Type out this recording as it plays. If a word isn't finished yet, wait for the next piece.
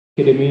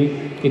Academy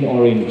in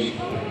orange.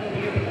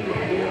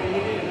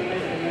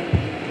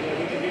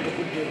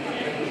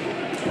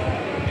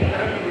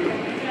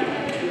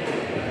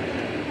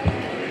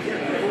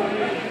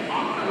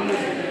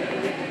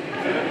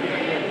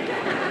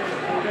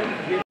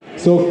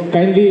 So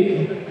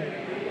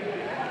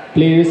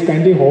players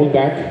kindly hold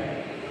back.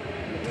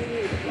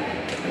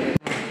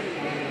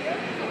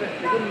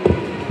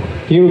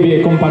 He will be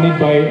accompanied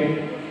by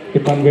the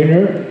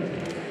convener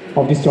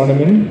of this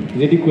tournament,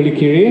 Zedi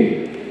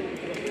Kulikiri.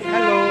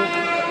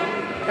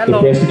 The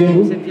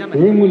president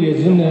Renguli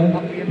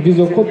Zuna,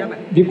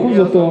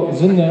 Vizoto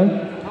Zuna,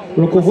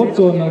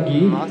 Rokovoto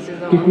Nagi,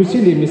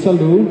 Kikusili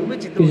Misalu,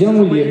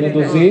 Yamuli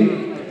Medoze,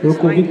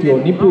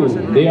 Rokovitio Nipu.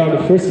 They are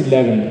the first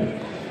 11.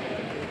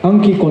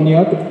 Anki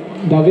Konyak,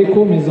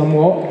 Daveko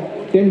Mizamo,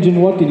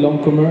 Temjinwati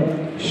Longcomer,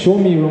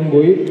 Shomi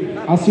Rongoi,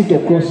 Asito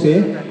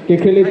Krose,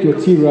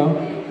 Kekrele Tira,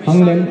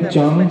 Hanglem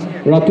Chang,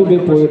 Ratube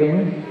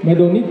Poireng,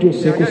 Medonitio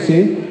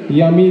Sekose,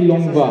 Yami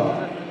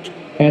Longva,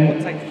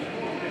 and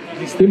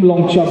Tim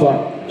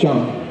Longchaba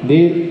Chang.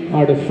 They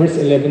are the first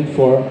 11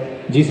 for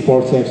G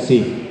Sports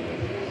FC.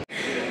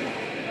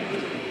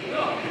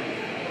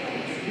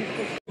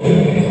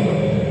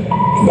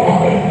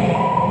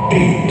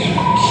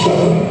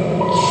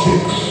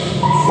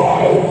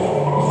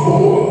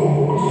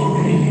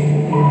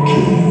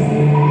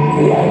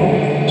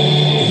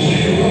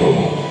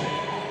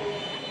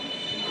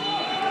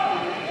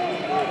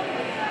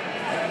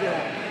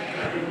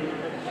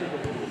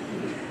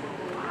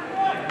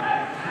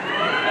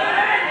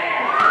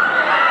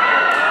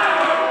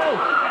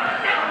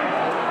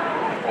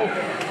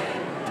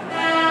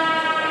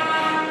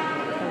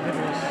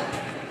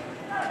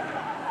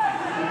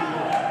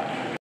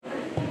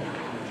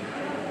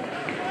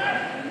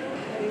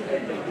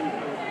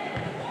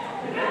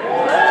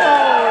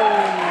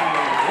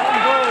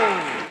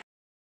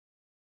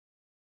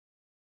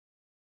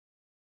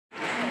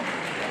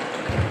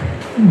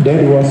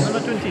 That was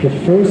the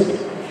first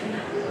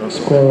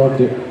score of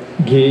the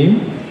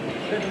game,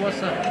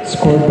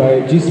 scored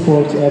by G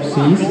Sports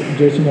FC's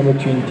jersey number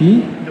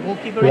 20,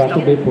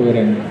 Ratube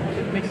Poireng.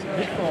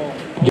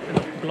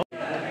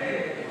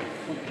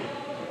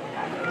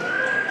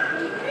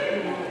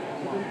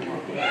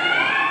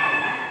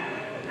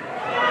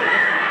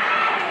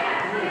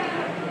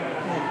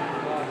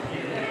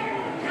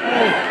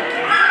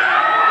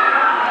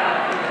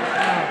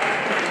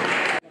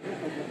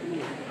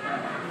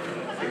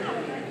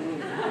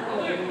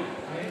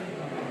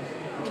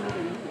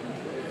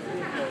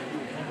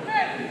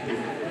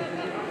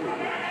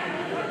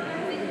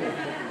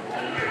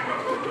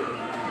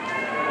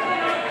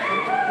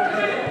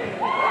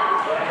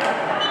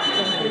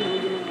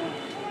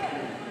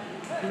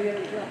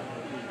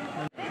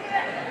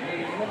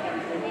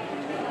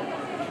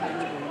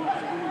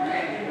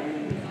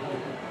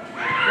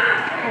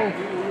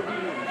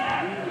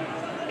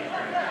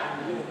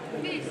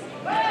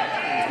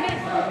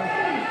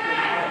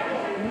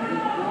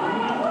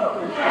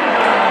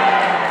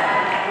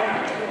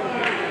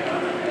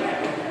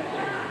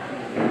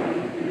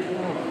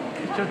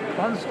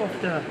 Bounce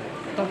off the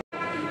top.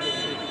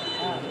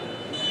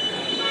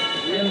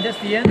 And that's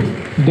the end.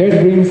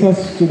 That brings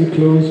us to the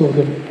close of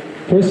the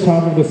first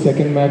half of the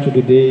second match of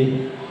the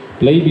day,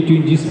 played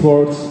between G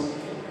Sports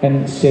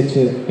and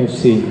Sechu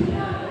FC.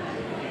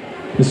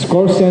 The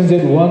score stands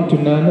at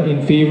 1-0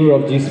 in favor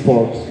of G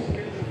Sports.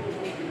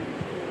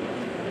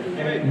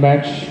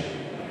 Match.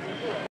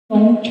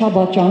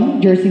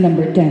 Chabachang, jersey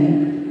number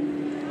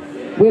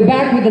 10. We're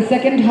back with the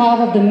second half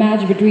of the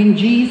match between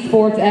G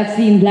Sports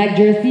FC in black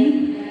jersey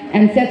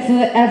and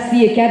Sechu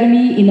FC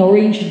Academy in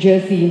orange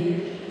jersey.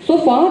 So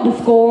far, the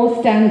score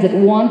stands at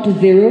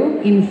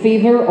 1-0 in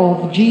favor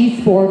of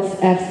G Sports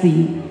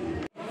FC.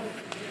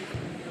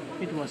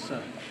 It was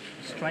a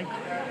strike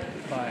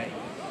by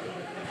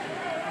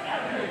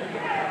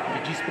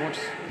the G Sports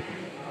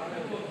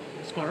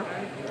scorer.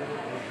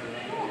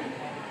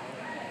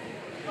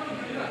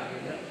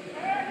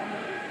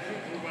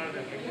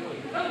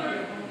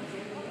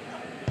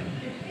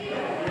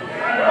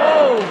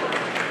 Oh!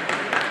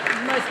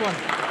 Nice one.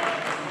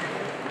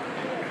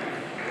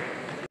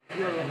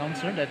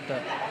 Announcer that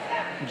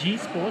G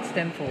Sports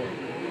stand for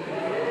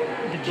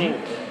the G,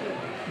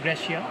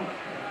 Gracia.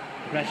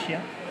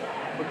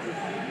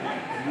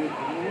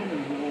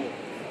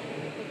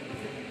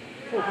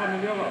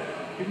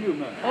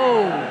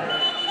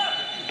 Oh!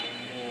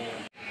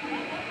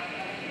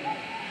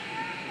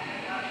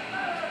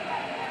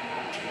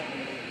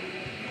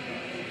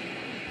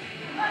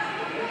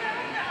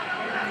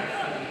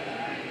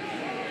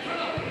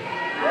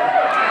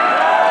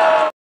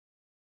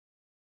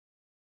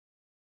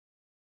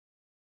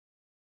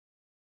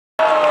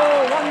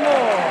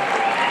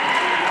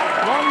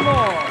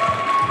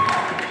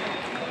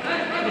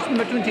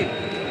 Number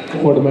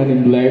 20. For the man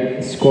in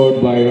black,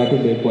 scored by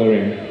Ratube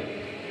Poireng.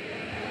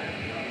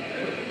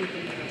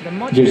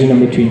 Jersey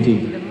number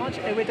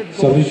 20.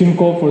 Substitution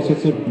call for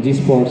Sechu G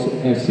Sports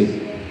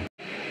FC.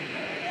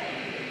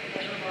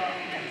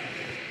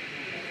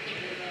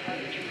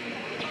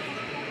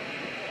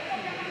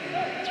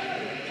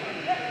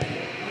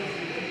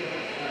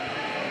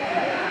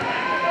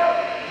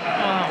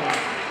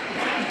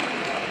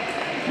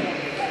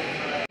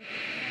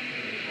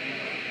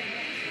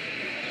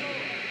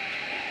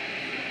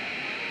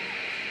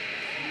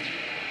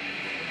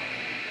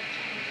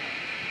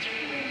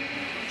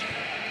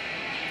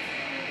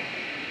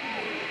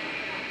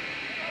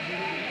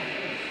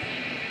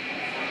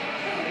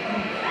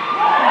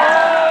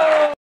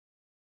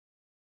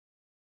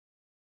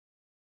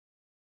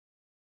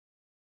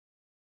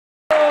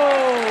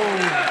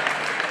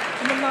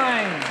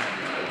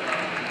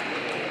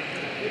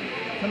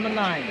 number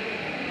 9.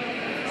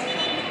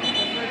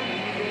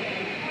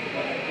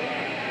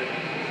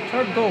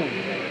 Third goal.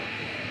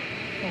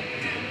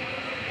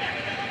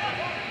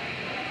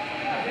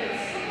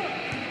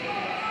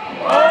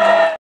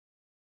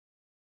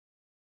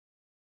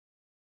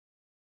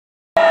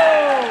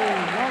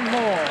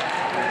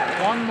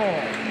 One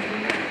more.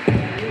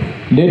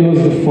 That was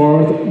the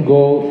 4th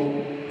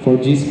goal for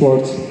G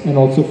Sports and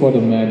also for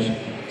the match,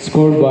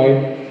 scored by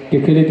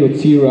Kekele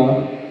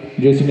Totsira,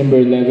 jersey number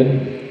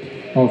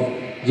 11 of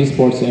G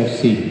Sports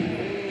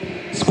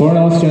FC. Score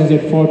now stands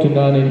at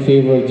 4-9 in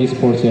favor of G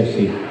Sports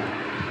FC.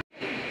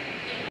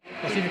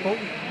 Pacifico.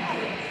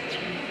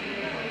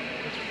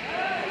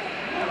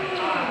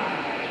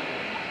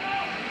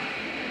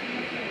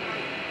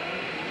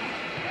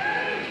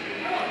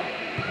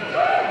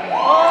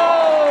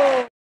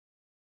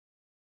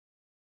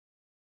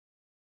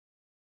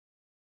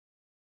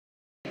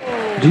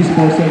 G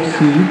Sports FC,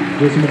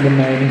 jersey number 9,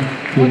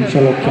 in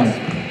Shalom Camp.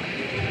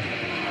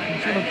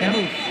 Shalom Camp,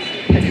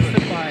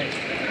 assisted by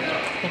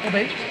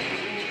Kokobe.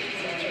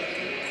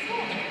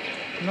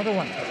 Another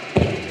one.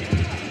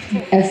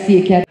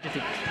 FC Academy.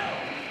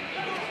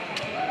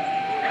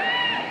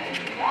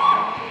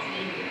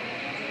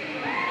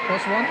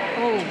 First one.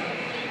 Oh.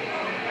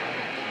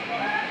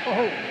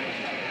 Oh.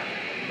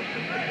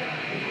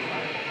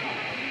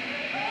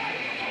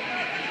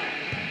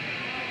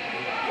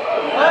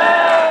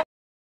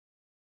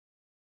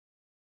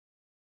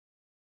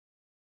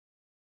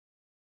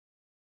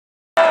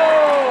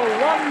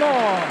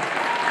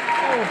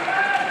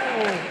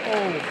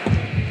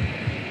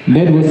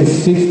 That was the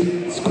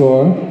 6th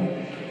score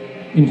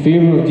in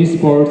favor of G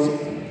Sports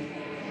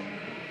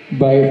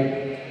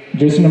by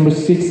jersey number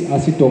 6,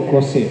 Asito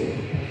Crosse.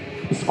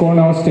 The score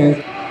now stands.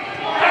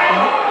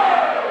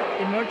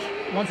 Emerge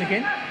once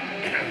again.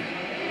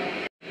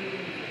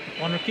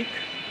 Corner kick.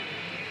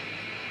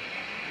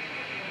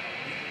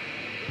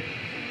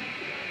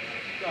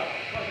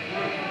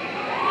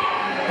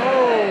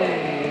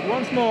 Oh,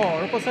 once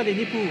more. Roposade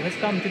Nipu has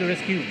come to the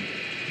rescue.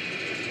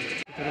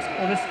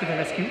 Always to the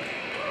rescue.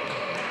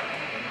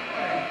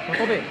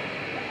 Kokobe.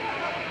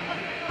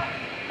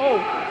 Oh,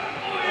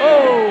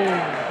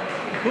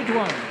 good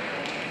one.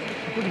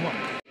 Good one.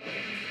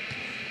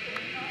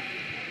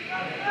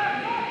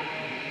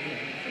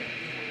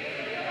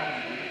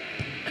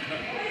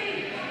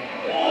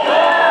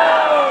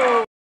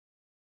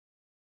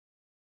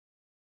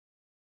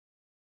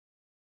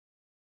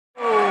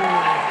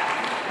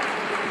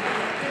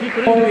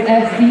 Sports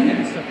FC,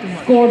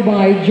 scored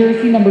by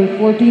jersey number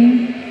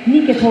 14,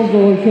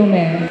 Niketozo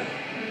Hyome.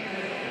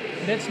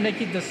 Let's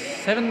make it the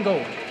 7th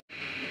goal.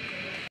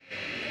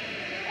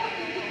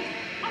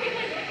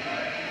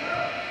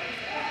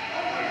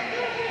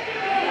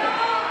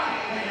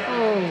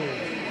 Oh.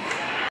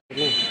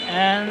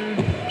 And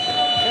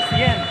that's the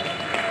end.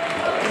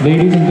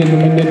 Ladies and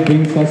gentlemen, that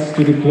brings us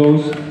to the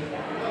close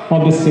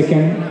of the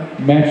second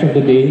match of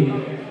the day.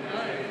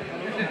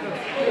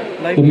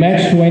 The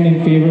match went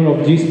in favor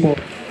of G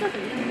Sports.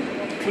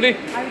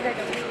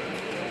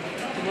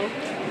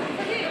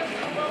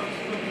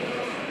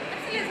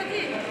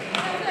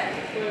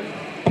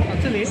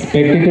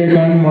 Spectator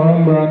kan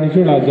morong berani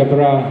sudah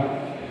Jabra.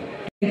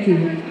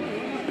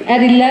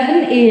 At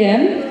 11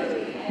 a.m.,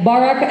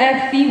 Barak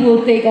FC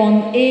will take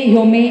on A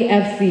Hyome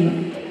FC.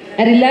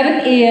 At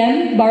 11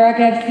 a.m.,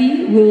 Barak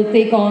FC will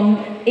take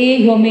on A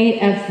Hyome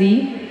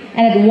FC.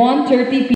 And at 1:30 p.m.